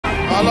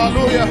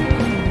Hallelujah.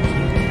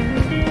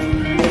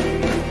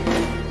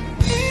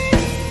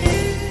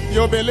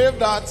 You believe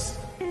that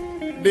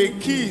the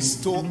keys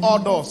to all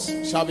doors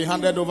shall be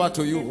handed over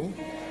to you?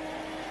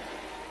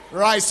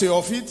 Rise to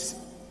your feet.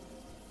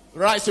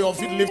 Rise to your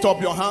feet. Lift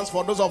up your hands.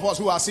 For those of us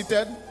who are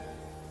seated,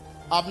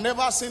 I've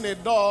never seen a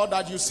door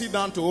that you sit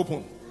down to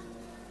open.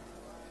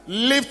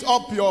 Lift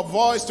up your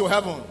voice to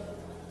heaven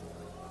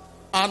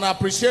and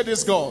appreciate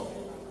this God.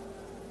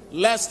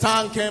 Let's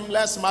thank him.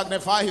 Let's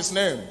magnify his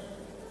name.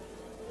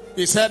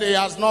 He said he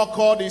has not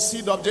called the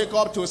seed of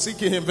Jacob to seek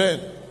him in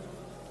vain.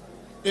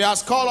 He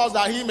has called us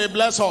that he may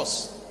bless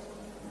us.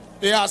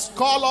 He has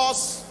called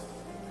us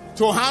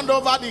to hand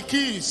over the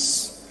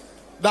keys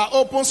that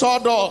opens all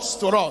doors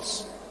to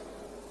us.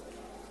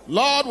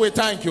 Lord, we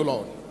thank you,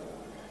 Lord.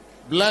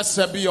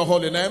 Blessed be your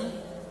holy name.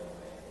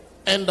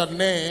 In the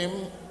name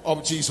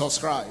of Jesus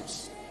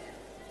Christ.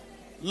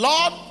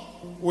 Lord,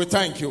 we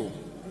thank you.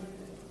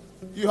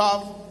 You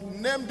have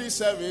named this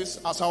service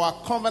as our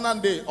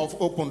covenant day of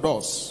open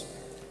doors.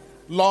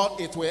 Lord,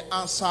 it will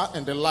answer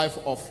in the life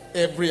of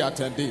every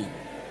attendee.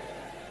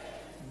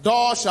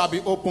 Doors shall be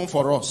open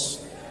for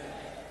us.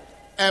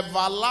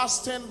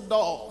 Everlasting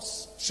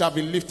doors shall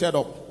be lifted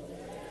up.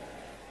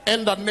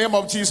 In the name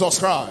of Jesus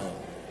Christ.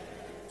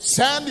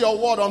 Send your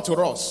word unto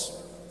us.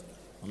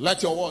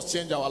 Let your words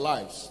change our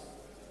lives.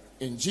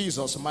 In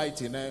Jesus'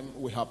 mighty name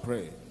we have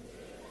prayed.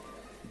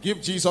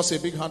 Give Jesus a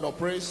big hand of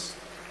praise.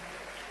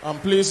 And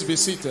please be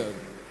seated.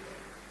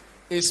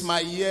 It's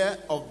my year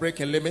of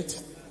breaking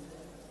limit.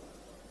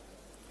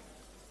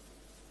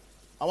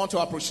 I want to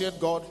appreciate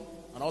God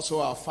and also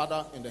our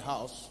Father in the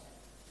house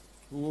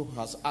who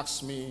has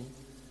asked me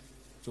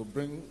to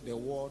bring the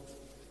word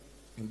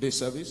in this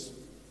service.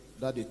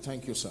 Daddy,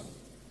 thank you, sir.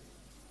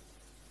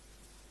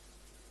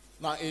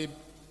 Now,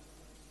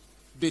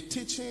 the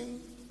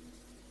teaching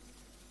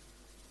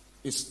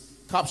is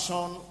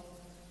captioned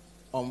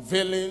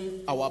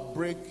Unveiling Our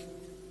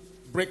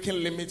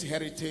Breaking Limit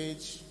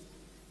Heritage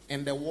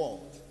in the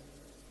World.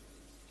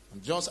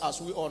 And just as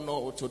we all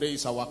know, today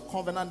is our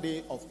covenant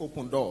day of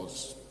open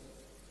doors.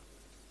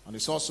 And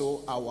it's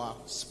also our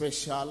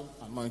special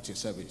anointing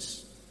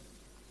service.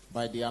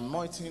 By the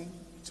anointing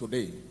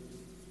today,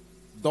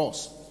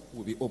 doors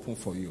will be open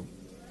for you.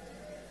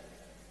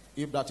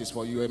 If that is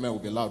for you, amen will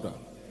be louder.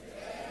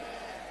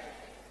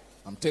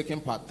 I'm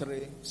taking part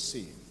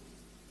 3C.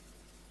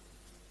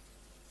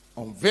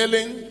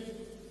 Unveiling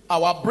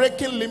our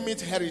breaking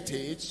limit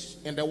heritage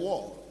in the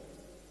world.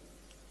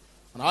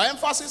 And our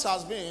emphasis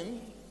has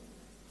been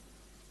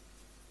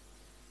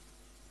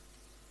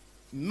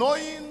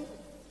knowing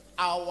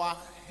our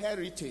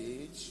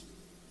heritage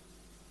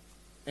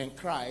in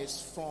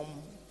Christ from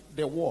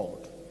the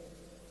world.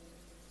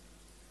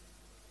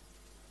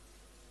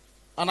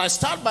 And I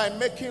start by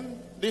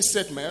making this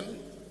statement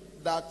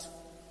that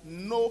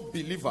no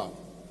believer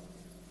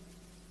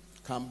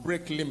can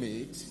break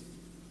limit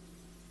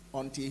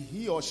until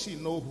he or she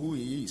know who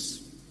he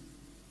is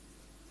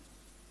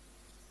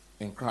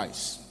in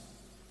Christ.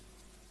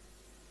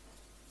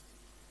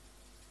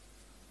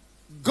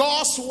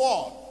 God's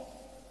word,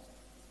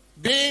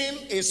 being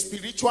a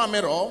spiritual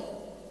mirror,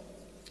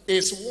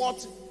 is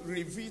what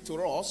reveals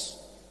to us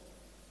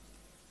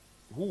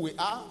who we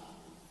are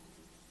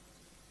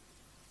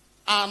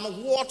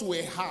and what we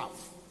have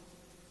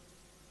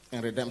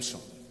in redemption.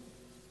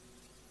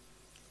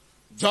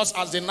 Just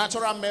as the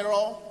natural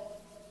mirror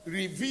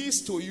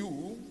reveals to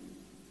you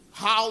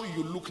how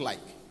you look like,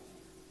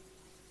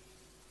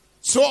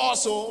 so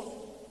also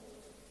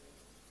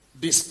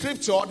the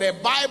scripture, the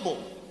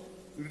Bible,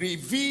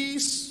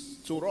 reveals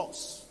to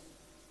us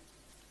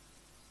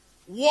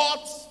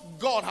what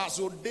God has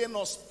ordained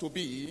us to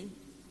be.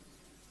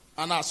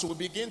 And as we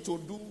begin to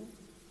do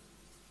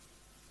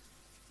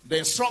the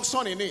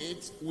instruction in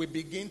it, we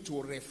begin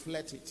to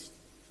reflect it.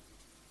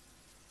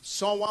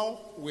 Someone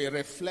will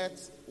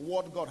reflect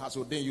what God has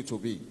ordained you to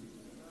be.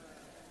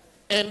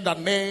 In the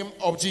name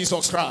of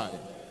Jesus Christ.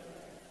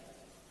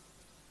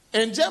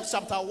 In James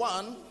chapter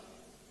 1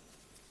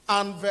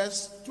 and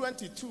verse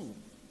 22,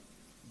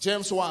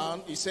 James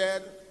 1, he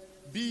said,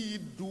 be ye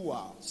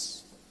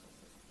doers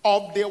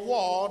of the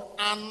word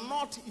and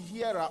not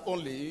hearer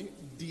only,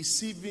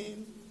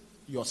 deceiving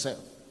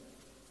yourself.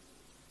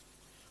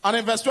 And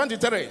in verse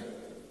 23,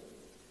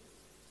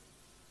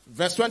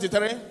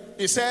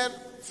 he said,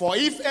 for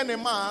if any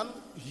man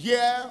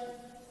hear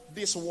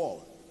this word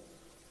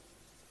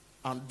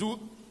and do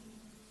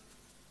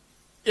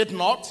it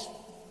not,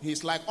 he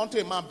is like unto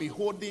a man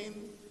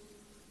beholding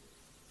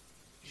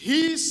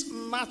his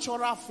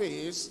natural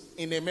face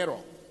in a mirror.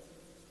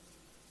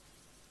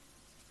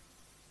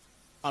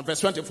 And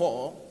verse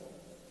 24,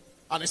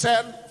 and he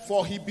said,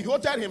 for he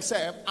beholdeth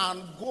himself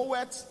and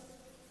goeth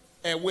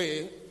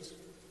away,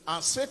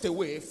 and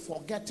straightway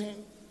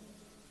forgetting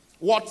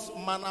what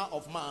manner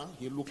of man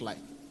he looked like.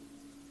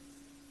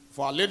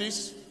 For our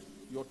ladies,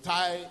 you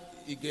tie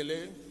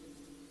igele,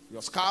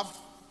 your scarf,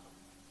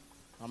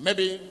 and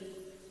maybe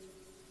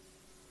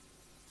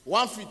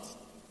 1 foot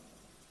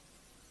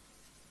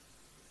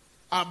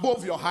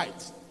above your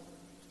height.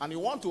 and you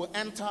want to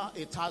enter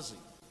a taxi,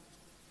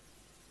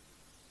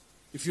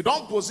 if you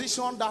don't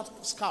position that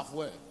scarf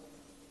well,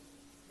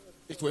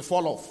 it will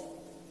fall off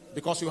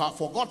because you have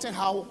forgotten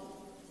how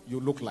you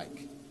look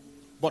like.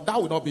 But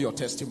that will not be your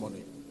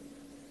testimony.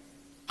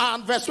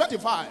 And verse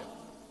 25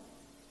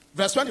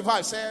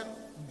 said,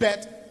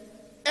 but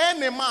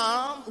any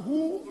man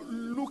who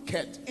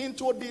looketh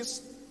into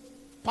this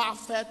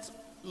perfect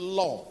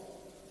law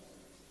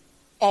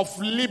of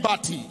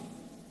liberty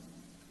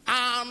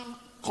and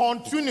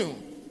continue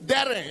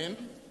therein,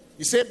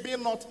 he said, be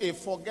not a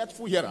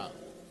forgetful hearer,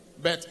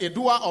 but a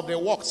doer of the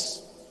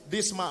works,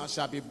 this man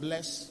shall be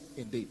blessed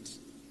indeed.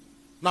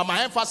 Now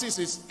my emphasis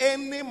is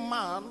any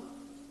man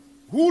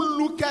who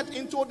looketh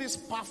into this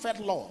perfect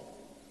law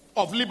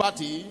of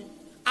liberty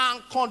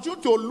and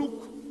continue to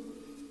look,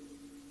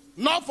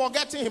 not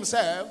forgetting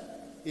himself,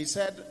 he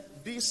said,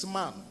 this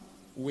man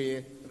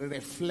will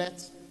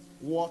reflect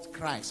what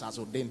Christ has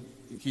ordained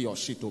he or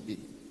she to be.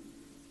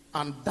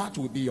 And that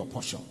will be your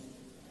portion.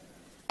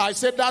 I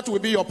said that will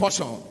be your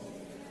portion.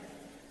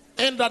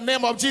 In the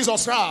name of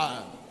Jesus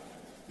Christ.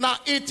 Now,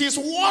 it is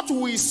what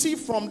we see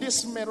from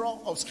this mirror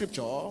of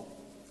scripture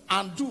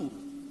and do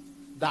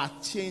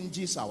that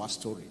changes our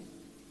story.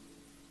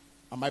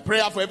 And my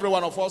prayer for every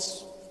one of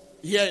us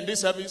here in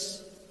this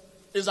service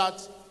is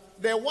that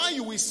the one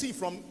you will see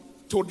from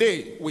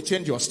today will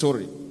change your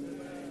story.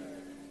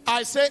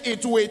 I say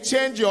it will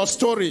change your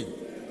story.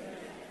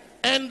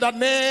 In the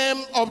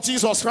name of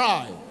Jesus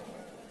Christ.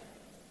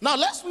 Now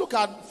let's look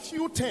at a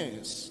few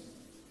things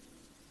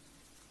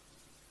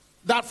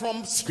that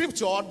from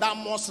scripture that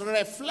must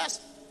reflect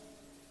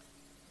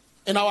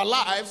in our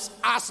lives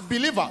as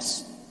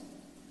believers.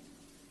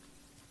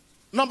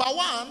 Number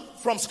one,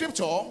 from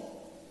scripture,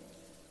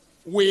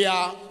 we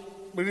are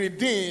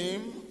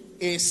redeemed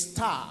a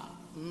star,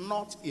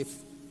 not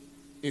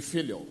a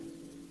failure.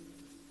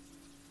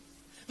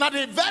 Now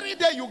the very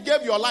day you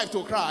gave your life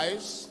to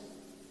Christ,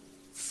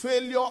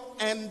 failure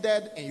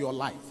ended in your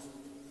life.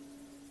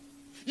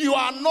 You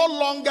are no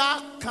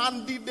longer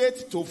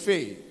candidate to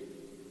fail.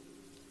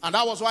 And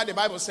that was why the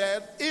Bible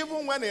said,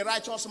 even when a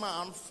righteous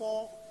man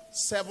falls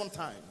 7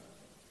 times,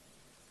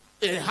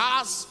 he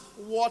has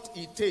what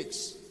it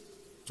takes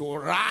to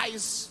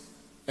rise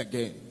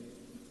again.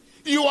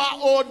 You are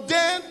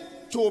ordained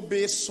to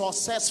be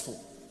successful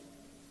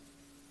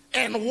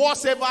in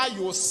whatever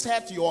you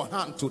set your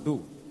hand to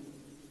do.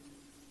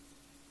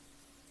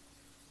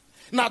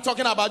 Now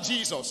talking about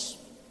Jesus,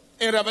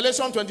 in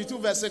Revelation 22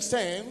 verse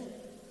 16,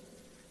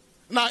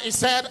 now he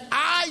said,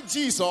 I,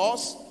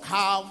 Jesus,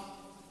 have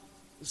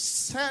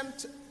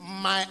sent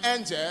my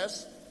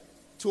angels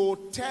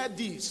to tell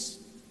this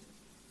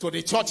to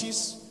the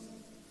churches,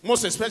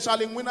 most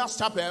especially in Winners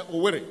Chapel,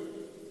 Owerri.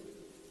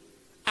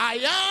 I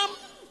am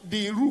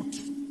the root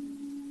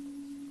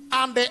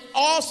and the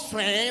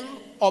offspring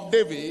of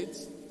David.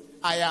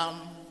 I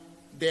am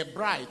the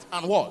bride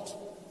and what?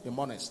 The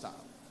morning star.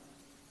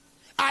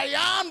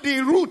 I am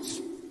the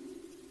root.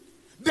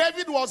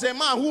 David was a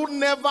man who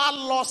never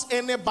lost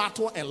any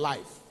battle in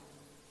life.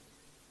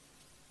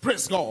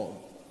 Praise God.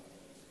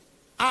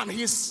 And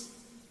he's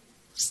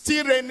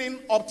still reigning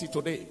up to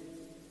today.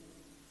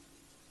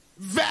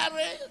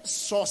 Very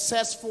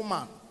successful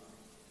man.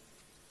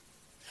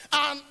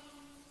 And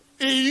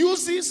he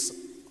uses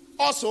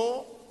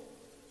also,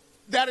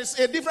 there is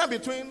a difference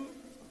between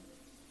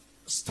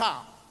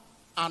star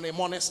and a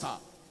morning star.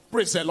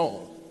 Praise the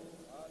Lord.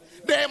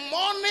 The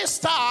morning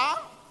star,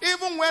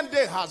 even when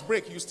day has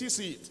break, you still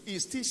see it.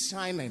 It's still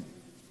shining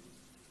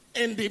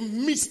in the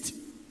midst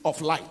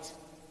of light.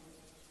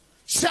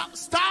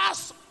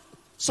 Stars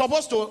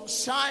supposed to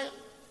shine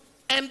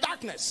in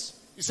darkness.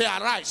 You say,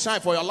 arise, shine,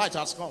 for your light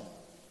has come.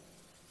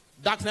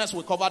 Darkness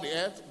will cover the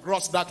earth,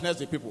 gross darkness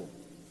the people.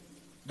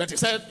 But he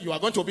said, you are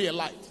going to be a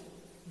light.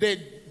 The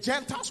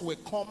Gentiles will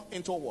come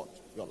into what?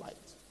 Your light.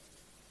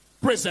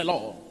 Praise the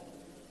Lord.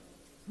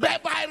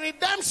 But by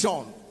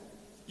redemption,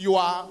 you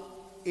are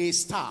a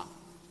star.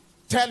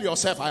 Tell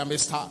yourself, I am a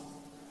star.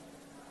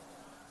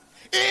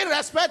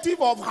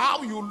 Irrespective of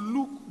how you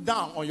look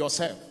down on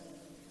yourself,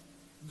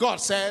 God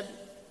said,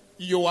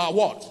 you are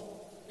what?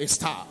 A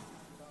star.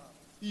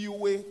 You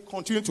will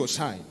continue to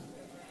shine.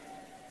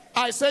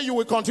 I say you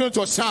will continue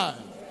to shine.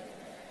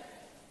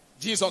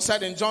 Jesus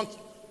said in John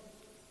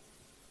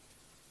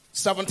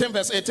 17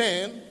 verse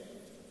 18,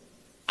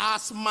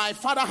 as my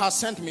Father has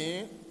sent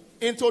me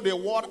into the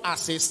world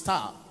as a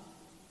star,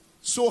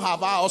 so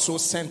have I also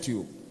sent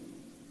you.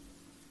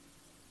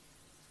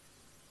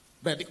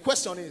 But the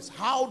question is,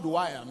 how do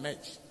I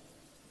emerge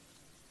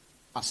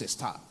as a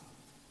star?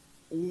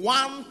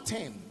 One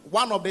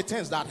of the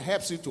things that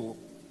helps you to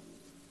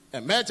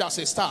emerge as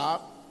a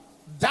star,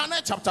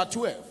 Daniel chapter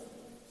 12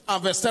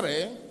 and verse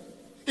 3,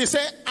 he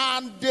said,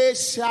 and they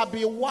shall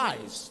be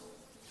wise,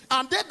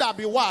 and they that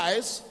be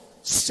wise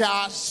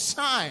shall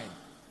shine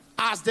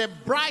as the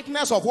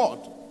brightness of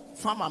what?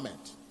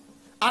 Firmament.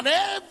 And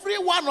every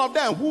one of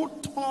them who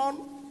turn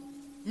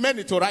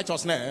many to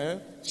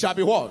righteousness shall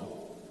be what?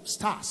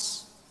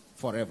 Stars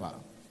forever.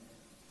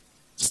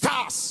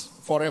 Stars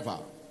forever.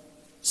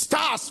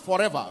 Stars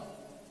forever.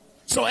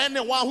 So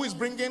anyone who is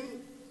bringing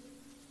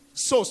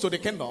souls to the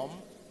kingdom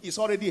is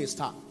already a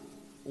star.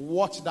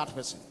 Watch that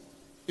person.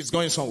 It's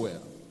going somewhere.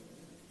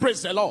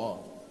 Praise the Lord.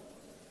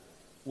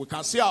 We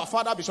can see our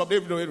father, Bishop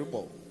David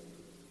Oyerubo.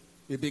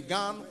 He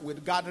began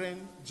with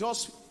gathering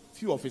just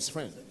few of his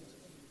friends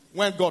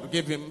when God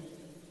gave him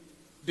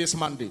this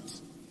mandate.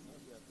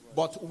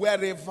 But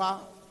wherever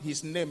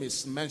his name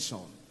is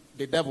mentioned,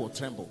 the devil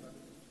tremble.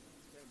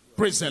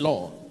 Praise the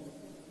Lord.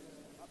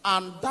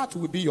 And that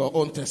will be your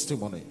own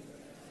testimony.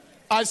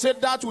 I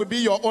said that will be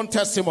your own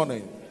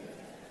testimony.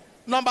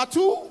 Number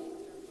 2,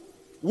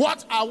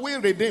 what are we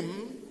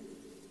redeemed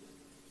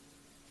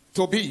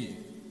to be?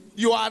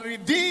 You are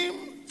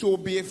redeemed to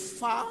be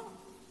far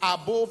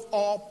above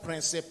all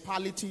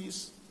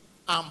principalities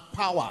and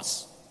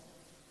powers.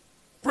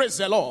 Praise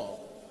the Lord.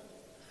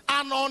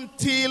 And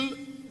until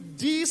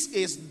this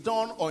is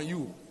done on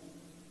you,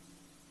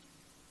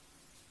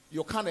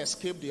 you can't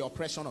escape the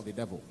oppression of the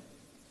devil.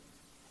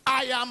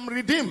 I am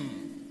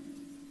redeemed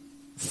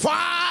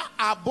far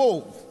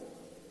above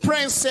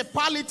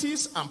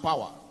principalities and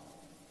power.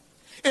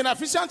 In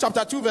Ephesians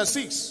chapter 2 verse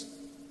 6,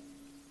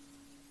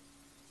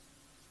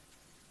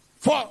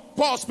 for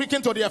Paul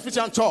speaking to the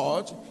Ephesian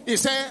church, he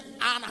said,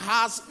 and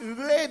has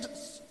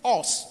raised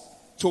us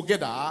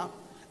together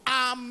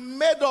and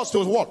made us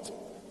to what?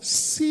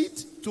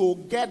 Sit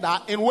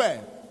together in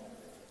where?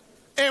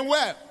 In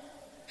where?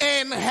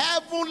 In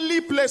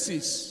heavenly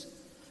places.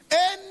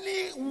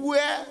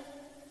 Anywhere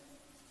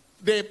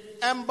the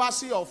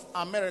embassy of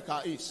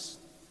America is,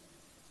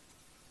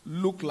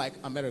 look like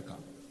America.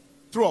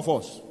 True of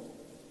us.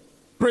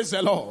 Praise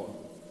the Lord.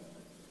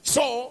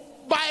 So,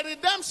 by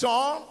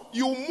redemption,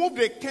 you move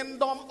the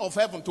kingdom of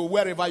heaven to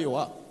wherever you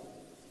are.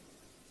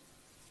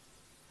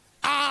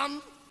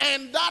 And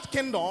in that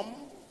kingdom,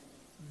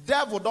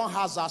 devil don't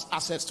have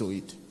access to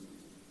it.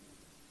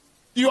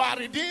 You are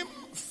redeemed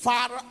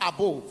far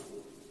above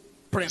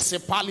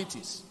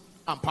principalities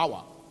and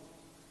power.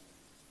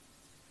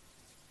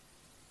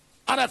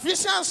 And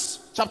Ephesians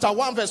chapter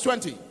 1 verse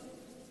 20,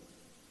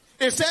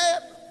 it said,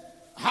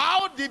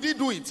 how did he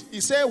do it?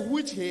 He said,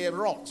 which he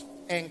wrought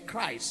in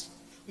Christ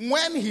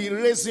when he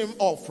raised him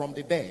up from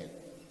the dead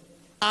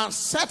and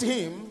set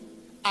him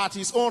at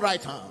his own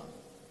right hand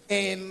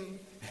in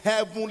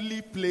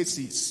heavenly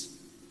places.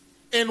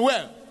 In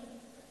where?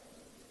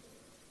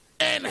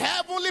 In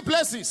heavenly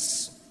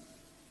places,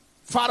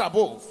 far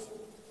above.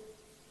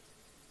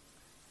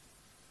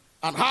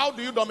 And how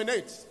do you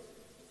dominate?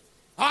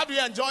 How do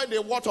you enjoy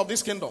the worth of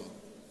this kingdom?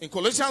 In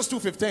Colossians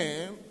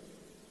 2:15,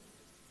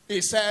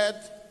 he said,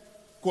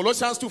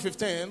 Colossians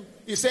 2:15,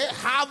 he said,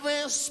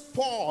 having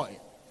spoiled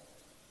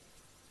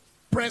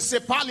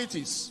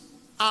principalities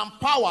and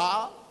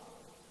power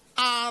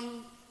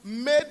and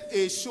made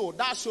a show.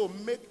 That show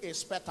make a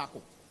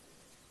spectacle.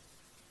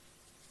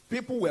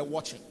 People were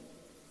watching.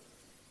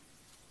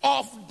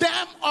 Of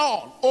them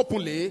all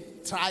openly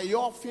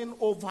triumphing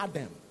over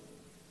them.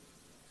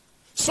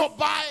 So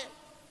by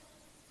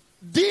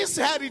this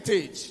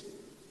heritage,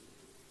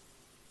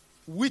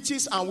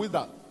 witches and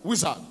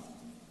wizards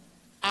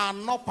are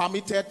not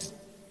permitted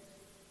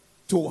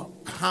to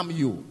harm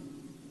you.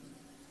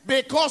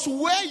 Because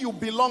where you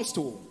belong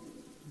to,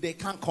 they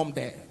can't come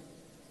there.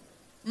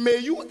 May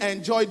you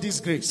enjoy this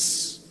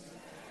grace.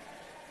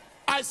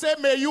 I say,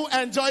 may you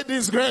enjoy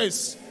this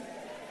grace.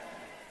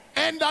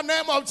 In the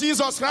name of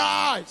Jesus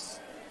Christ.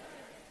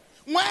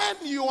 When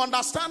you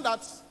understand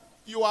that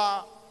you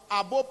are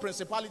above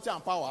principality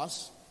and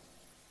powers,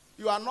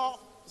 you are not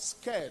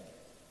scared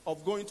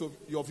of going to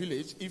your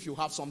village if you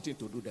have something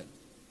to do there.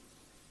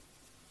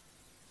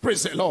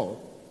 Praise the Lord.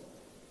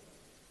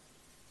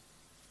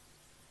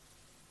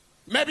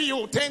 Maybe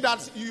you think that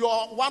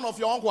one of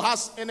your uncle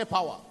has any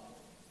power.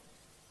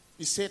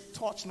 He said,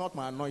 touch not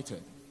my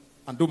anointed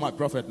and do my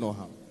prophet no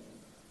harm.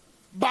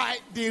 By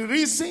the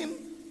reason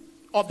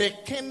of the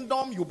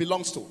kingdom you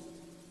belong to,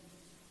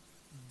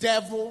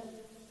 devil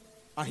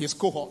and his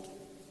cohort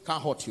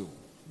can't hurt you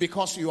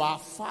because you are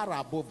far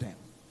above them.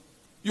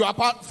 You are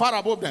far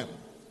above them.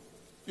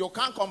 You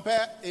can't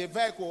compare a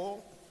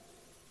vehicle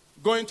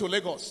going to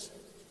Lagos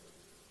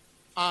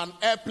and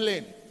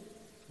airplane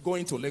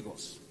going to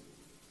Lagos.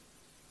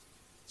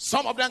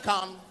 Some of them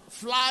can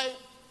fly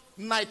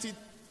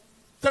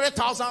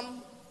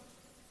 93,000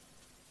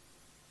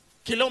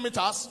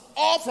 kilometers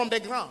all from the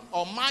ground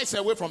or miles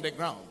away from the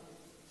ground.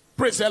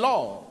 Praise the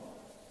Lord.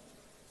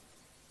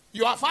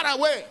 You are far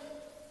away.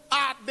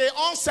 At the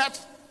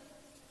onset,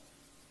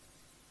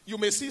 you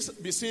may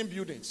be seeing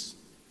buildings.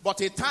 But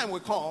a time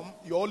will come,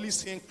 you're only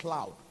seeing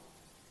cloud.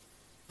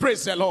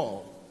 Praise the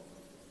Lord.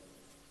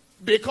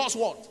 Because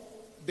what?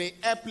 The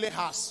airplane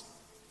has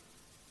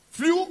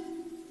flew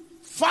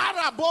far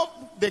above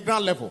the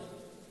ground level.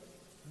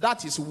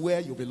 That is where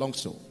you belong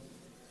to.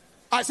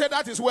 I said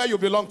that is where you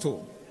belong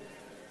to.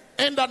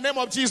 In the name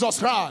of Jesus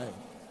Christ.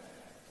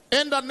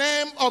 In the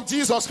name of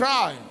Jesus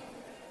Christ.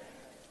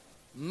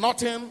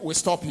 Nothing will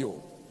stop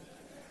you.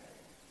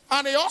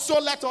 And he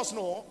also let us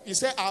know, he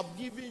said, I've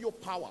given you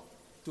power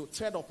to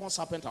tread upon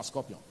serpent and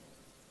scorpion.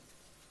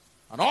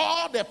 And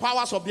all the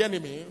powers of the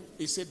enemy,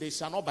 he said, they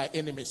shall not by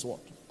enemies what?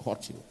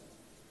 Hurt you.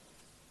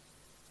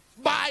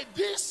 By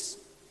this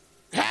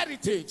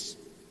heritage,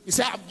 he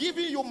said, I've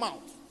given you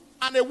mouth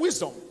and a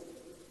wisdom.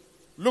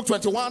 Luke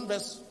 21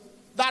 verse,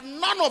 that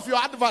none of your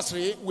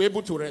adversary were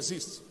able to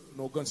resist.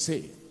 No going to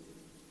say.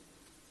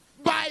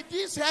 By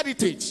this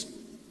heritage,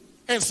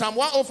 in Psalm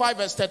 105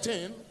 verse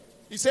 13,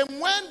 he said,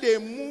 when they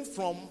move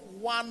from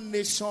one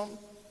nation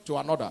to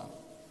another,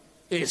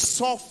 he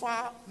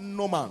suffer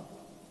no man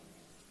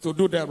to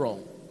do them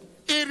wrong.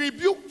 He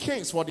rebuked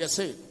kings for their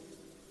sake,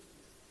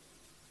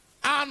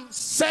 and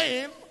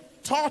saying,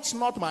 touch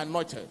not my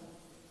anointed,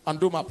 and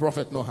do my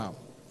prophet no harm.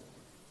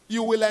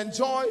 You will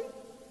enjoy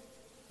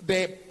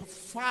the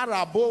far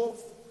above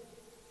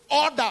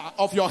order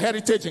of your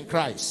heritage in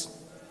Christ.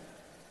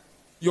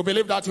 You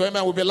believe that your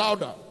amen will be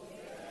louder?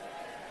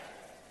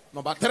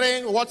 Number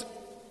 3, what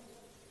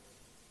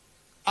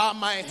are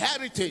my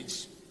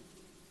heritage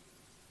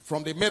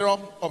from the mirror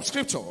of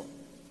scripture?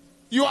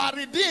 You are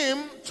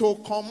redeemed to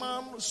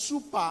command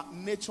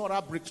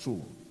supernatural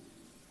breakthrough.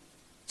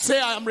 Say,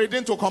 I am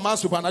redeemed to command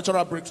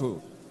supernatural breakthrough.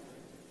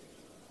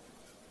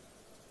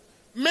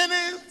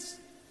 Meaning,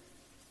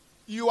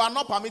 you are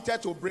not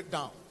permitted to break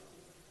down.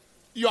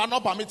 You are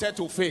not permitted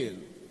to fail.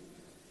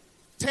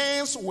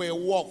 Things will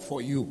work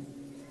for you.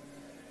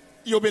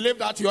 You believe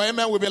that your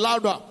amen will be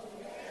louder?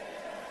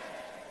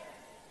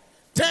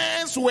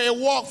 Things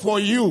will work for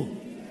you.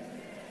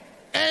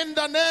 In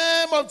the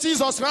name of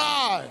Jesus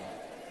Christ.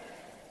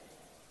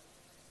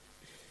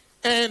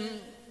 In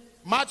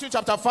Matthew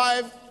chapter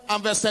 5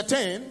 and verse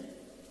 13,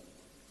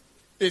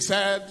 it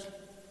said,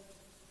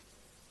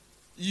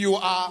 you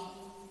are,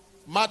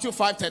 Matthew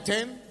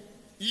 5:13,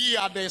 ye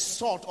are the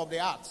salt of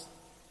the earth.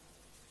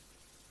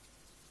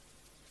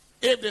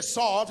 If the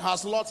salt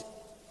has lost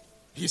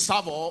his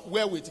savor,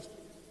 wherewith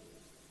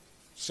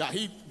shall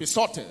he be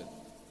salted?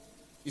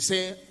 He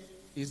said,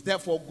 is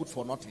therefore good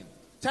for nothing.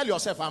 Tell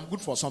yourself, I'm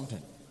good for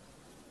something.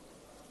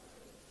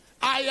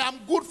 I am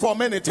good for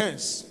many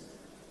things.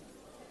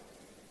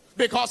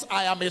 Because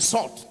I am a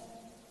salt.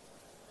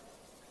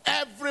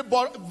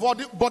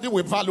 Everybody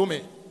will value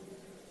me.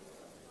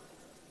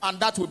 And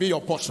that will be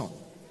your portion.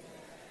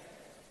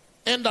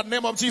 In the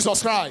name of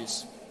Jesus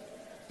Christ.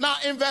 Now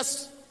in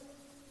verse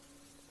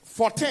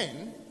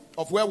 14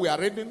 of where we are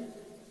reading.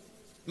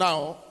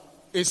 Now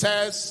it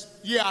says,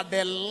 ye are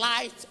the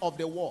light of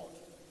the world.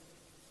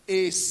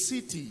 A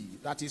city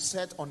that is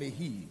set on a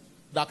hill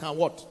that can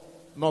what?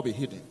 Not be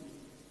hidden.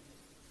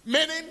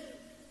 Meaning,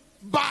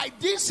 by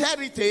this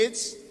heritage,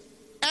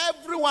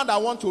 everyone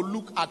that wants to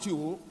look at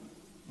you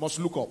must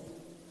look up.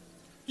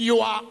 You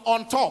are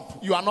on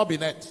top, you are not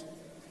beneath.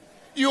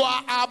 You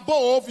are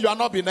above, you are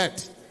not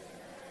beneath.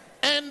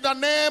 In the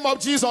name of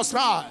Jesus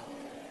Christ.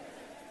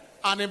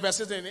 And in verse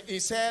 16, he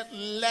said,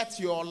 let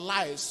your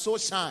light so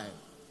shine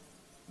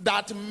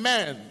that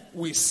men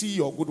will see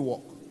your good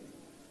work.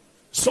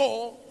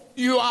 So,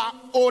 you are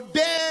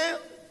ordained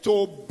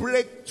to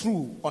break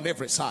through on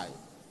every side.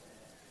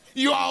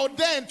 You are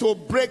ordained to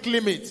break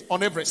limits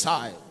on every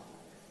side.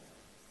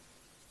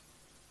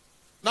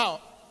 Now,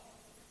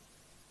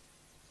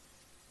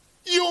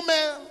 you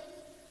may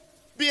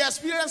be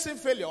experiencing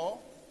failure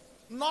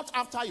not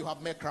after you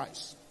have met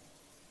Christ.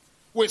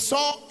 We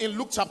saw in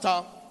Luke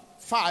chapter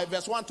 5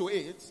 verse 1 to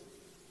 8,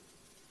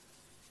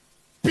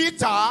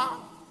 Peter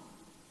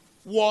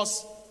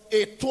was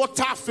a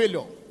total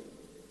failure.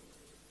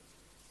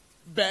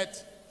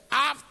 But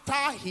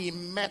after he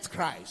met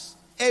Christ,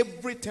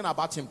 everything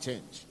about him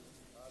changed.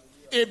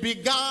 He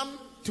began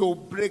to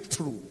break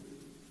through.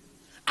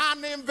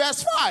 And in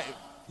verse 5,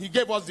 he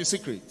gave us the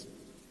secret.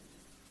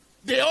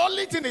 The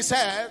only thing he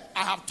said,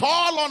 I have toiled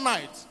all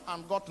night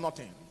and got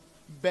nothing.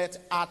 But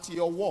at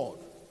your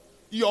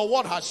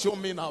word has shown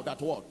me now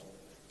that what?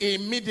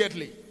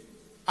 Immediately,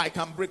 I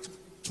can break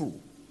through.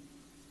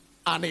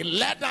 And he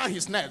let down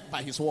his net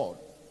by his word.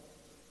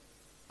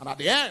 And at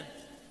the end,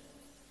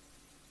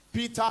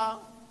 Peter,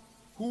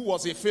 who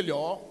was a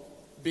failure,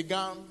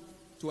 began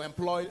to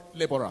employ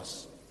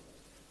laborers.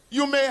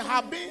 You may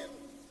have been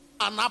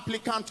an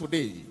applicant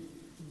today.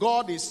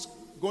 God is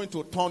going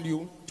to turn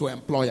you to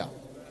employer.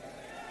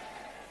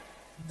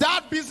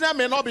 That business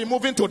may not be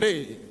moving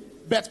today,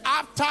 but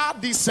after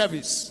this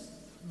service,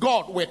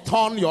 God will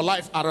turn your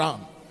life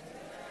around.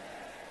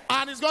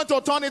 And he's going to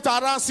turn it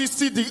around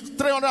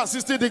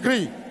 360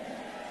 degrees.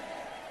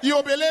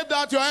 You believe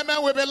that your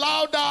amen will be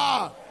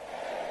louder.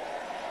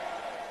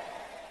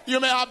 You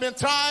may have been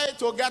trying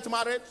to get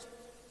married.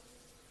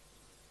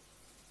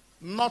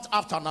 Not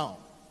after now.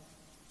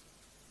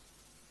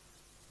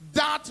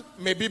 That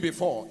may be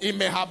before. It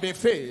may have been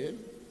failed.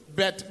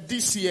 But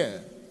this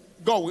year,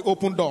 God will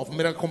open door of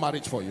miracle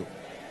marriage for you.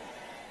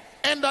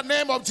 In the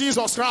name of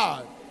Jesus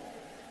Christ.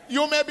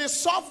 You may be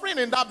suffering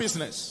in that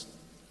business.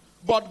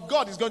 But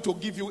God is going to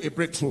give you a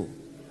breakthrough.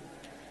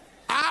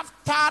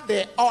 After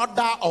the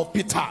order of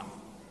Peter.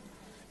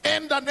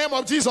 In the name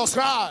of Jesus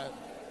Christ.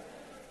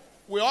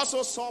 We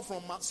also saw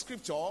from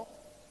scripture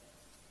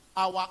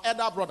our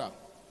elder brother,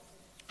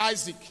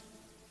 Isaac.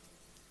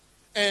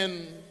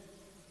 And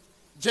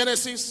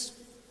Genesis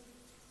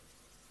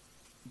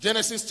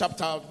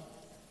chapter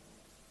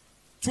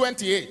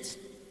 28.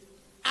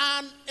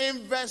 And in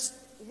verse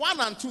 1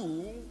 and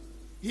 2,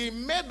 he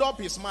made up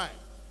his mind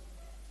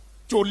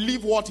to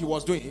leave what he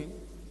was doing.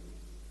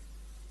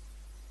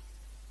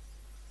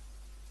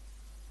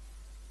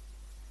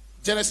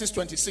 Genesis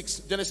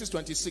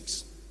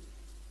 26,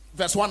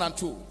 verse 1 and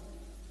 2.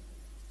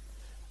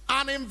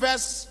 And in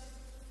verse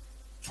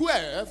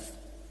 12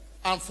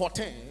 and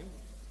 14,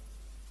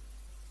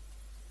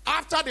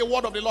 after the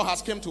word of the Lord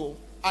has come to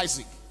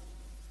Isaac,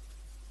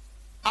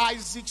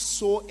 Isaac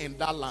sowed in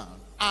that land.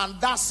 And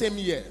that same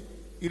year,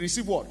 he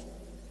received what?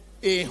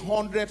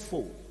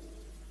 100-fold.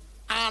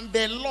 And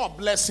the Lord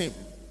blessed him.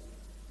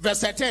 Verse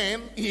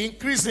 13, he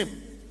increased him.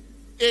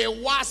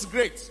 It was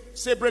great.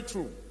 Say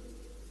breakthrough.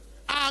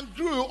 And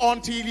grew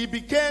until he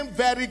became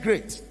very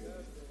great.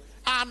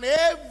 And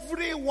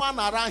everyone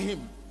around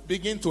him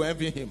began to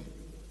envy him.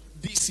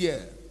 This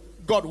year,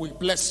 God will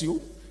bless you.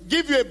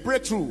 Give you a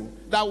breakthrough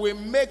that will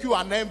make you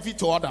an envy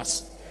to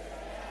others.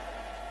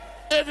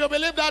 If you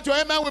believe that, your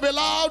amen will be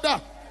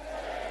louder.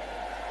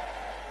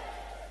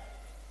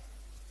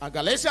 And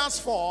Galatians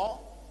 4,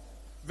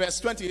 verse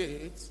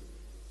 28,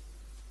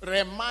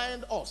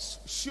 remind us,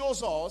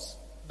 shows us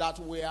that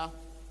we are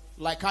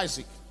like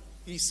Isaac.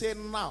 He said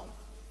now,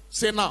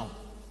 say now,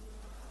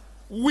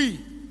 we,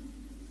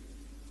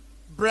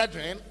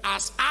 brethren,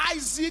 as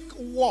Isaac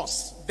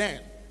was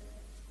then,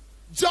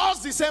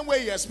 just the same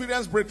way he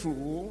experienced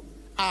breakthrough,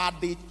 are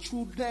the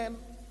children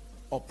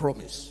of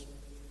promise.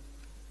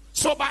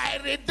 So by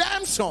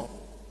redemption,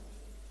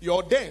 you're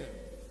ordained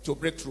to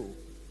breakthrough.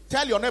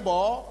 Tell your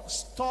neighbor,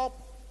 stop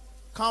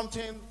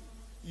counting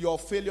your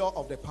failure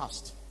of the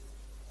past.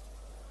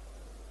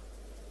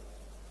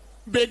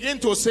 Begin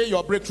to say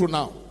your breakthrough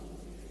now.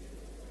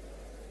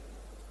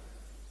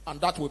 And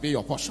that will be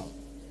your portion.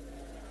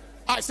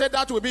 I said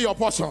that will be your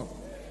portion.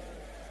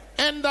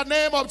 In the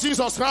name of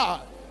Jesus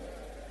Christ.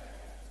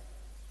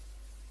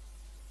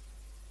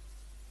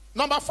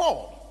 Number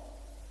 4.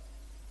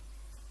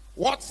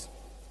 What?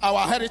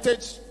 Our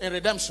heritage in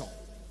redemption.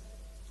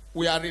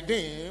 We are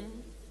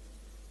redeemed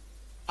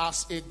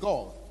as a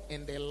God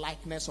in the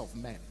likeness of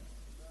men.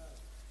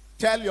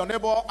 Tell your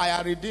neighbor, I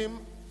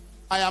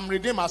am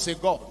redeemed as a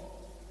God.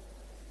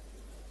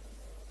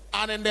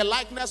 And in the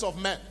likeness of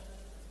men.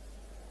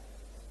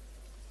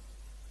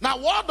 Now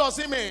what does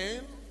it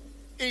mean?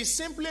 It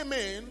simply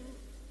means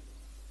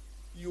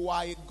you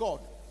are a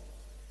God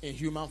in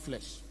human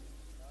flesh.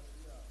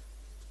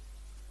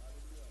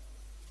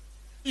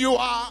 You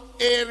are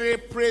a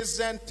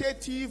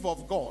representative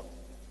of God.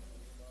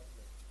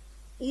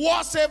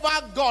 Whatever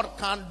God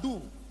can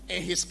do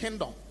in his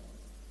kingdom,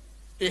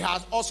 he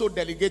has also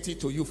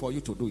delegated to you for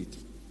you to do it.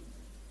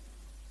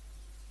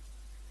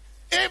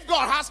 If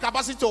God has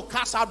capacity to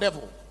cast out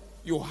devil,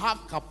 you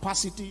have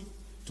capacity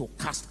to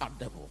cast out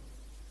devil.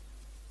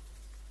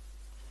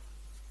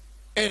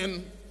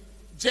 In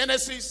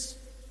Genesis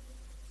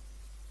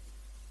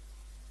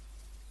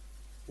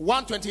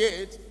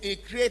 1:28, he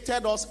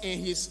created us in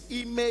his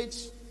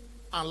image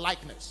and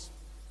likeness.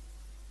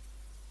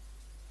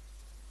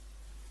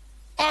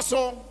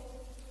 Also,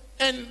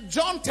 in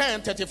John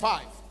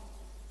 10:35,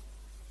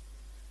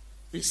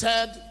 he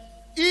said,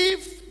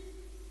 if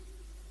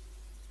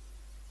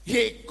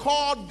he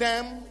called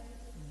them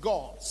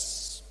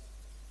gods,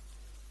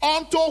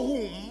 unto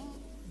whom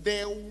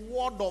the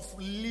word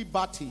of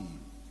liberty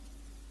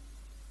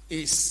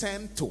is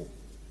sent to.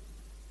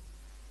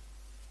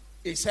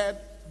 He said,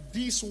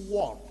 this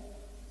word,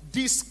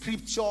 this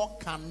scripture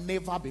can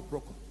never be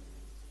broken.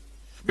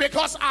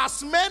 Because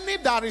as many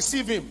that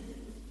receive him,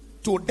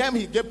 to them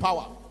he gave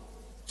power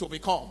to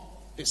become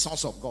the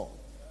sons of God.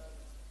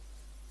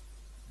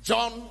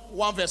 John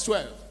 1 verse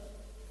 12.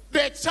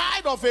 The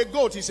child of a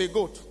goat is a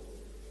goat.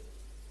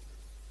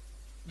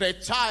 The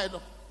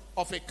child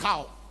of a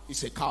cow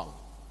is a cow.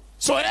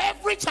 So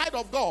every child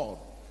of God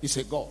is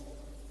a God.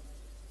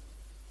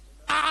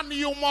 And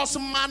you must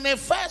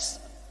manifest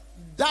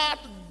that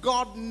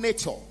God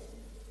nature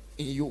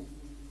in you.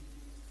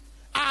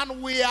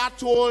 And we are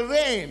to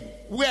reign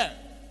where?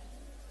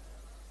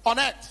 On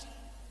earth.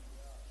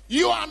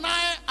 You and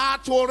I are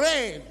to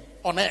reign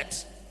on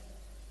earth.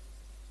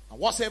 And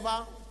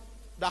whatever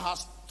that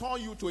has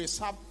turned you to a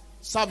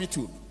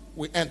servitude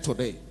will end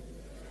today.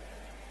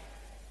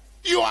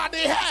 You are the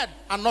head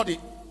and not the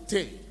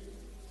tail.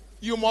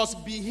 You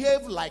must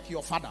behave like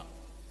your father.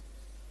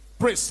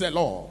 Praise the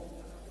Lord.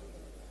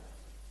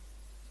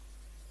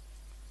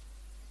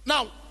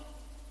 Now,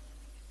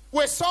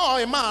 we saw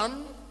a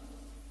man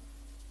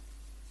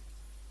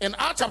in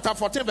Acts chapter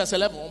 14 verse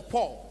 11,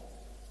 Paul.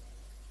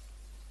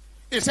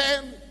 He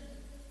said,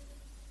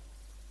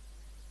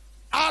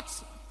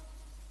 Acts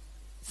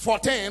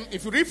 14,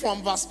 if you read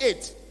from verse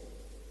 8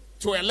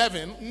 to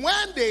 11,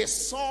 when they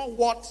saw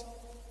what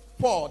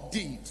Paul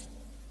did,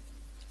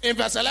 in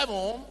verse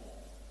 11,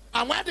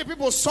 and when the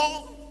people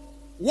saw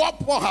what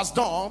Paul has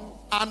done,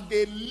 and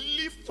they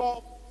lift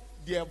up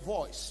their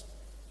voice,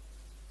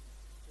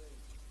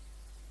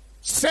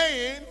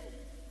 saying,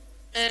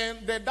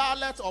 in the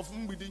dialect of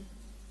Mbidi.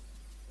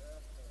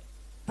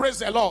 Praise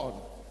the Lord.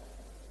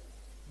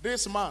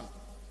 This man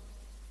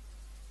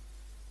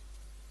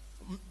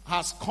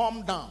has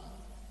come down.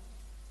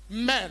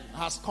 Man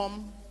has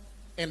come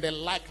in the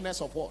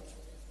likeness of what?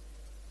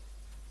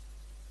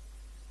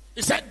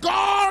 He said,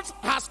 God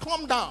has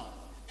come down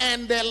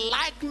in the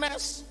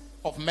likeness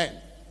of men.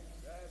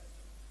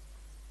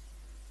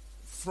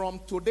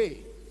 From today,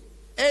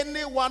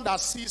 anyone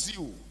that sees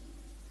you,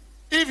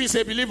 if he's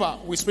a believer,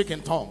 we speak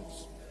in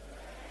tongues.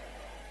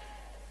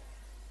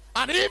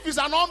 And if he's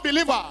an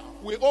unbeliever,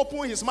 we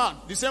open his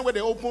mouth the same way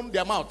they open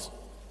their mouth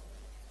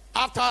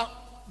after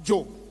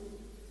Job.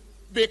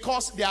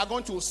 Because they are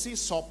going to see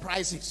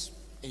surprises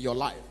in your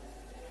life.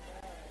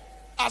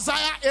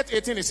 Isaiah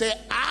 8:18, he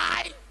said,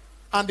 I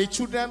and the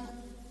children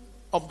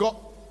of God,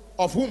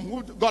 of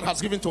whom God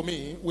has given to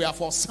me, we are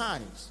for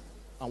signs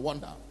and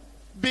wonder.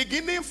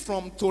 Beginning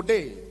from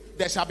today,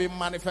 there shall be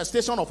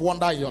manifestation of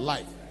wonder in your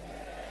life.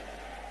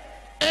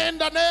 In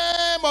the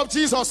name of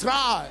Jesus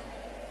Christ.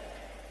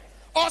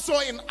 Also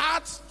in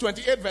Acts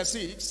 28 verse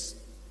 6,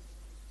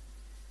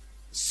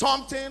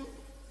 something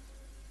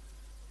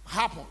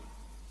happened.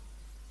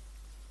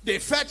 They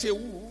fetched a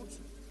wood,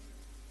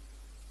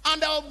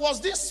 and there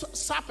was this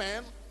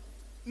serpent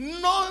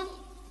known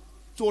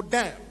to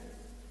them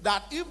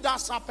that if that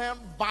serpent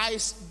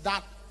bites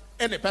that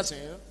any person,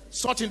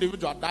 such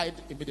individual died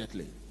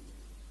immediately.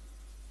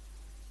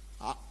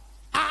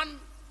 And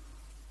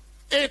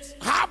it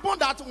happened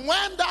that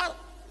when that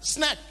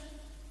snake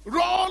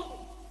rolled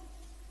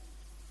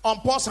on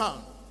Paul's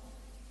hand,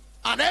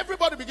 and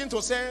everybody began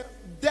to say,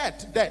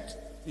 death, death,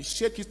 he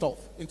shake it off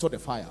into the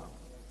fire.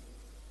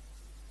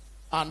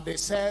 And they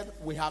said,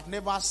 we have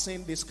never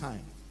seen this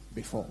kind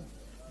before.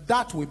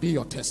 That will be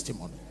your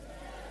testimony.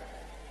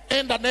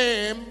 In the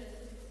name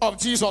of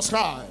Jesus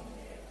Christ.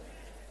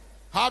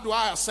 How do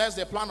I assess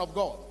the plan of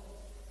God?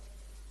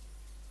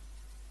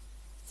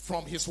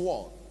 From his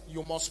word.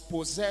 You must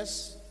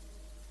possess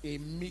a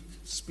meek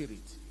spirit.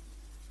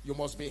 You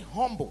must be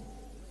humble.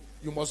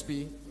 You must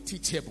be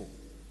teachable.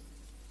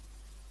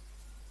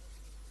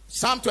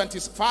 Psalm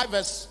 25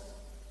 verse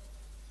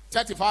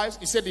 35,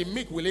 he said, the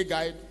meek will he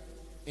guide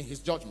in his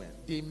judgment.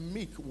 The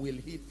meek will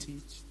he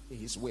teach in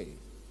his way.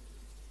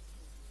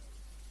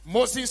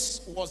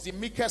 Moses was the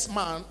meekest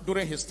man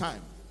during his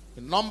time.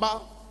 In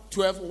Number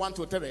 12,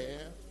 1-3,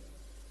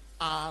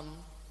 and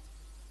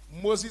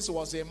Moses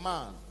was a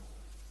man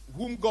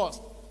whom God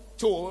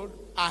told,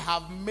 I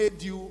have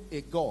made you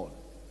a God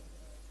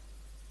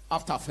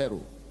after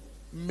Pharaoh.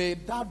 May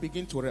that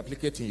begin to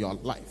replicate in your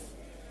life.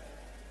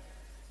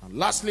 And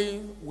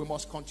lastly, we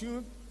must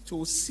continue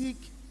to seek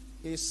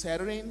a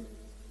serene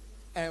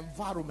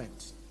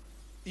environment.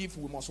 If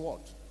we must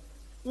what?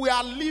 We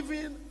are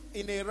living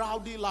in a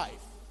rowdy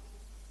life.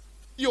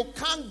 You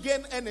can't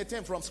gain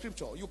anything from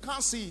scripture. You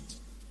can't see it.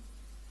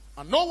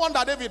 And no wonder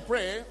David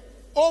prayed,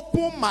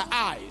 open my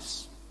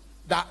eyes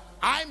that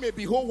I may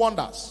behold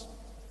wonders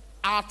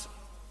out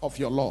of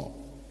your law.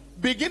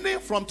 Beginning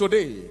from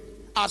today,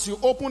 as you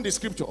open the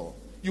scripture,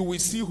 you will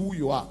see who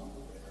you are.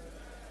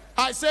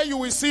 I say you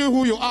will see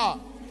who you are.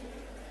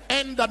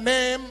 In the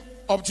name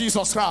of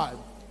Jesus Christ.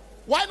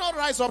 Why not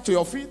rise up to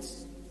your feet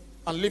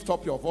and lift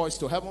up your voice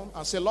to heaven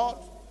and say, Lord,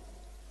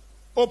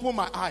 open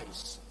my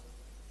eyes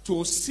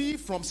to see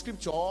from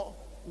scripture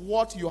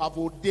what you have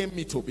ordained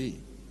me to be.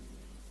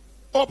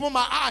 Open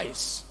my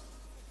eyes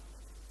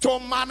to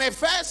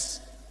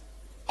manifest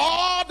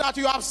all that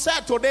you have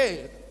said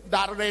today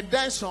that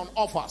redemption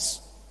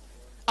offers.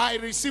 I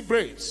receive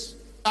grace.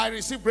 I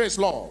receive grace,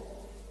 Lord,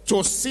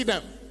 to see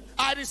them.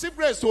 I receive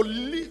grace to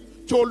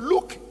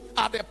look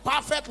at the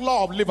perfect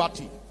law of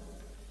liberty.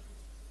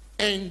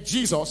 In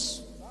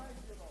Jesus'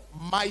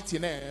 mighty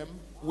name,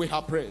 we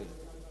have prayed.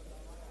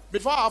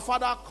 Before our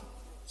Father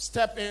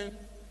step in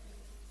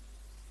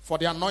for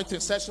the anointing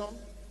session,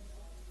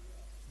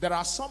 there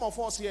are some of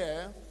us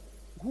here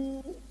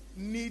who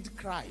need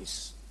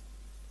Christ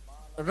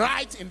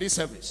right in this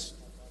service.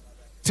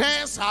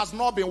 Things has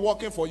not been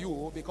working for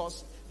you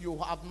because you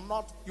are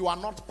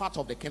not part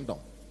of the kingdom.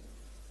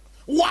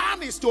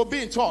 One is to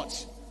be in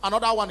church,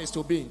 another one is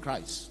to be in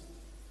Christ.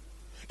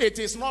 It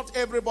is not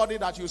everybody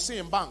that you see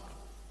in bank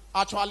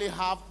actually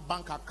have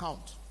bank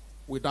account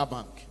with that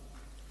bank.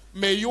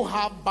 May you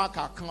have bank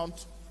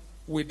account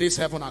with this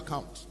heaven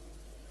account.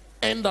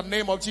 In the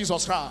name of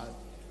Jesus Christ.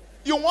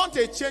 You want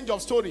a change of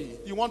story.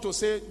 You want to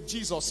say,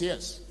 Jesus,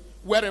 yes.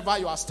 Wherever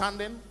you are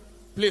standing,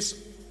 please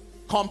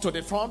come to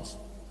the front.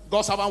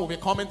 God's servant will be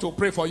coming to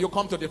pray for you.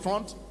 Come to the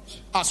front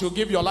as you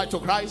give your life to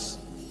Christ.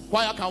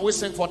 Choir, can we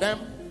sing for them?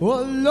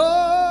 Oh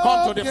Lord,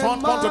 come to the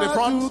front, come to the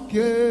front.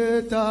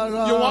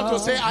 You want to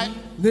say,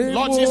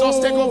 Lord Jesus,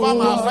 take over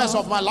my affairs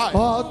of my life.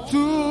 Come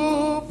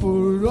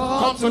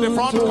to the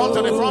front, come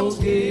to the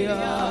front.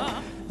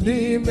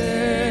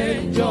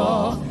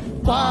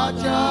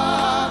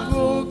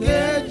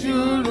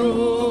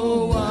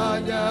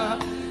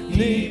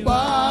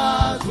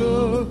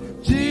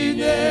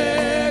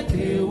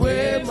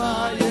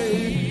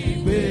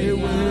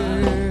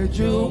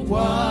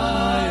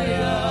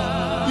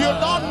 You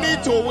don't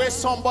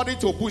somebody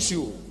to push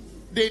you.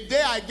 The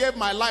day I gave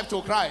my life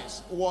to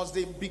Christ was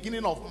the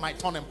beginning of my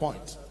turning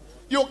point.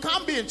 You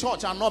can't be in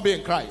church and not be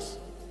in Christ.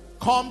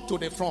 Come to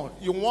the front.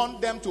 You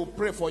want them to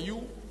pray for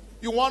you.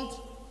 You want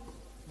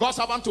God's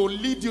servant to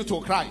lead you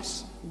to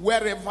Christ.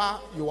 Wherever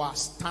you are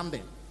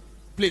standing,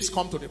 please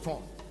come to the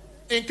front.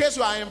 In case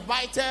you are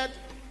invited,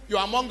 you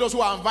are among those who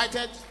are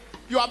invited,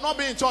 you have not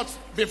been in church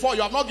before,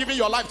 you have not given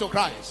your life to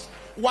Christ,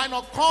 why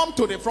not come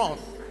to the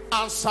front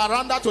and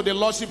surrender to the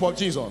Lordship of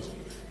Jesus?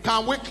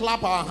 Can we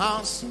clap our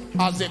hands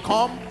as they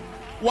come?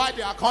 While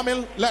they are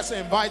coming, let's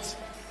invite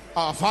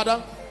our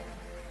Father.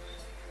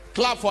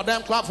 Clap for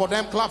them, clap for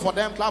them, clap for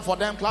them, clap for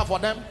them, clap for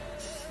them.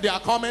 They are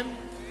coming.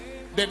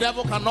 The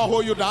devil cannot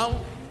hold you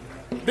down.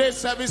 This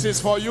service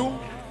is for you.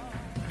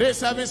 This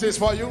service is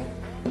for you.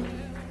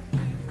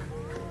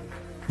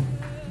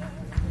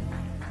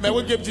 May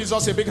we give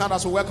Jesus a big hand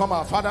as we welcome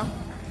our Father.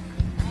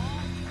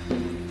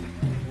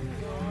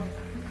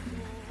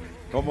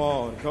 Come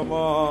on, come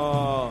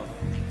on.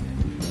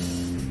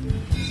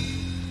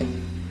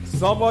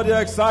 Somebody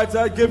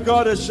excited, give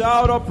God a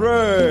shout of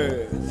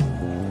praise.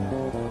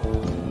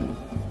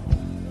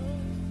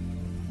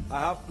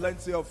 I have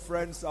plenty of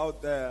friends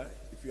out there.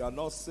 If you are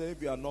not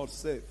saved, you are not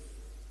safe.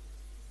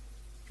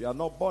 If you are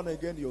not born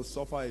again, you'll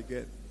suffer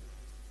again.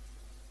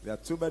 There are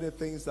too many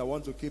things that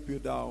want to keep you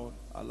down.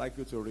 I'd like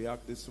you to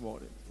react this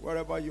morning.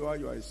 Wherever you are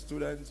a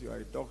student, you are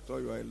a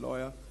doctor, you are a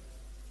lawyer.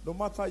 No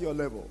matter your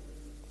level,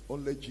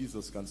 only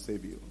Jesus can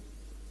save you.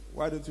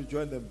 Why don't you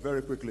join them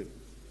very quickly?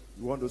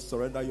 You want to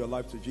surrender your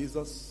life to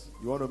Jesus?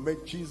 You want to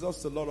make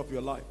Jesus the Lord of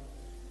your life?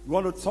 You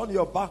want to turn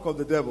your back on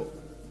the devil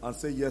and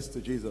say yes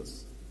to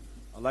Jesus?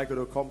 I'd like you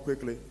to come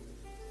quickly.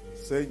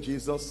 Say,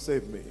 Jesus,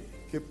 save me.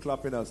 Keep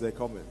clapping as they're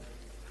coming.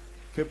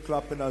 Keep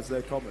clapping as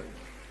they're coming.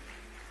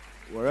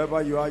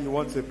 Wherever you are, you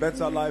want a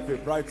better life, a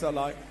brighter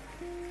life.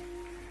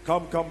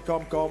 Come, come,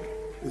 come, come.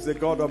 He's a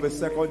God of a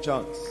second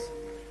chance.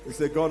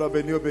 He's a God of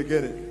a new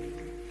beginning.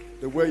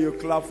 The way you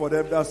clap for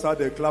them, that's how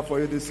they clap for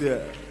you this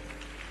year.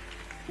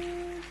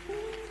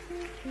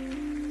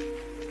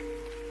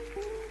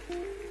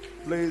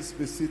 Please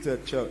be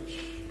seated, church.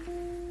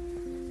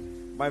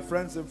 My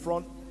friends in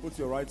front, put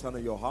your right hand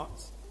on your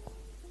heart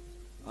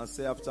and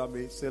say after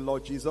me, say,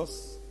 Lord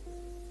Jesus.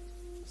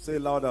 Say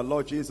louder,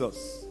 Lord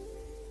Jesus,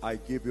 I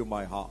give you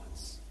my heart.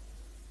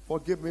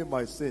 Forgive me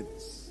my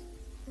sins.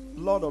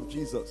 Lord of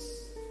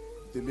Jesus,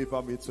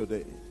 deliver me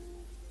today.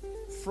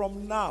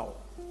 From now,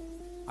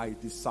 I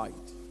decide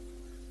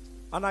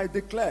and I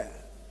declare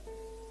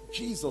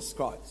Jesus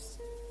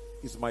Christ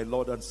is my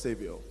Lord and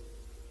Savior.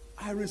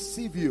 I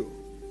receive you.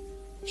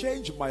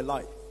 Change my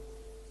life.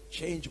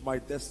 Change my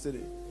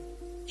destiny.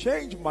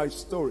 Change my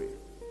story.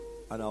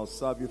 And I'll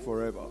serve you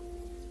forever.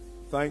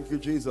 Thank you,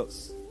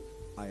 Jesus.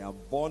 I am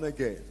born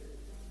again.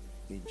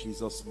 In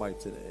Jesus'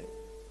 mighty name.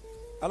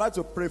 I'd like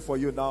to pray for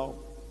you now.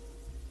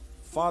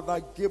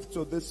 Father, give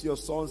to this your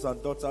sons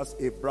and daughters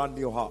a brand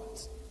new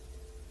heart.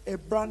 A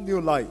brand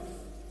new life.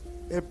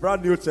 A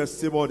brand new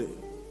testimony.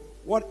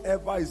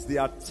 Whatever is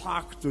the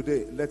attack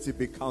today, let it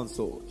be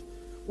cancelled.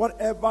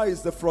 Whatever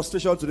is the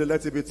frustration today,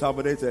 let it be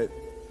terminated.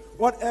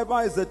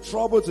 Whatever is the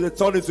trouble today,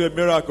 turn into a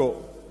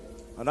miracle.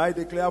 And I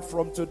declare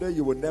from today,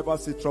 you will never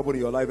see trouble in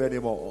your life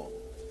anymore.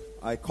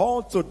 I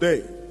call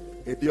today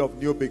a day of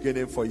new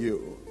beginning for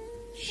you.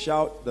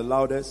 Shout the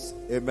loudest,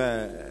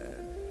 amen.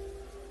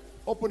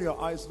 Open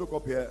your eyes, look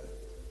up here.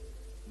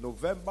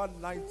 November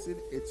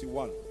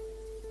 1981,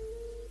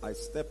 I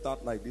stepped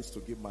out like this to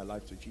give my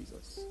life to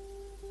Jesus.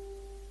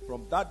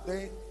 From that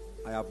day,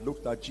 I have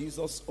looked at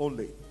Jesus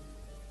only.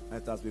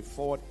 And it has been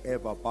forward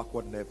ever,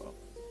 backward never.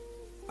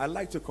 I'd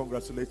like to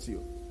congratulate you.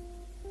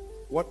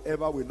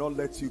 Whatever will not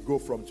let you go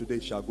from today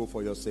shall go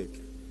for your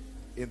sake.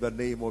 In the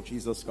name of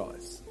Jesus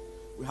Christ.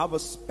 We have a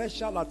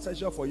special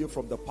attention for you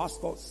from the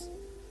pastors.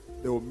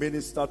 They will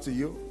minister to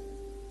you.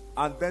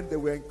 And then they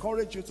will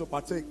encourage you to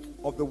partake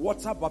of the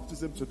water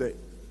baptism today.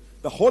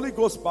 The Holy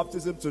Ghost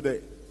baptism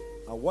today.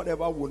 And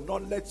whatever will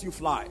not let you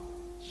fly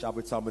shall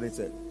be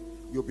terminated.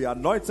 You'll be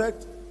anointed.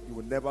 You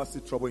will never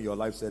see trouble in your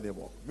lives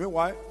anymore.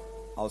 Meanwhile,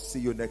 I'll see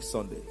you next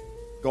Sunday.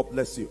 God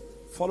bless you.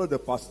 Follow the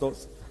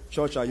pastors.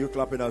 Church, are you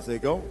clapping as they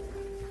go?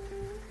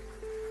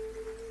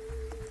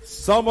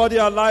 Somebody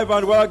alive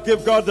and well,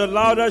 give God the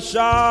loudest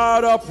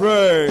shout of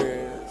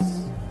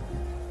praise.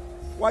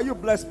 Were you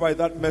blessed by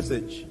that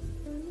message?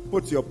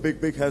 Put your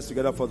big hands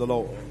together for the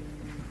Lord.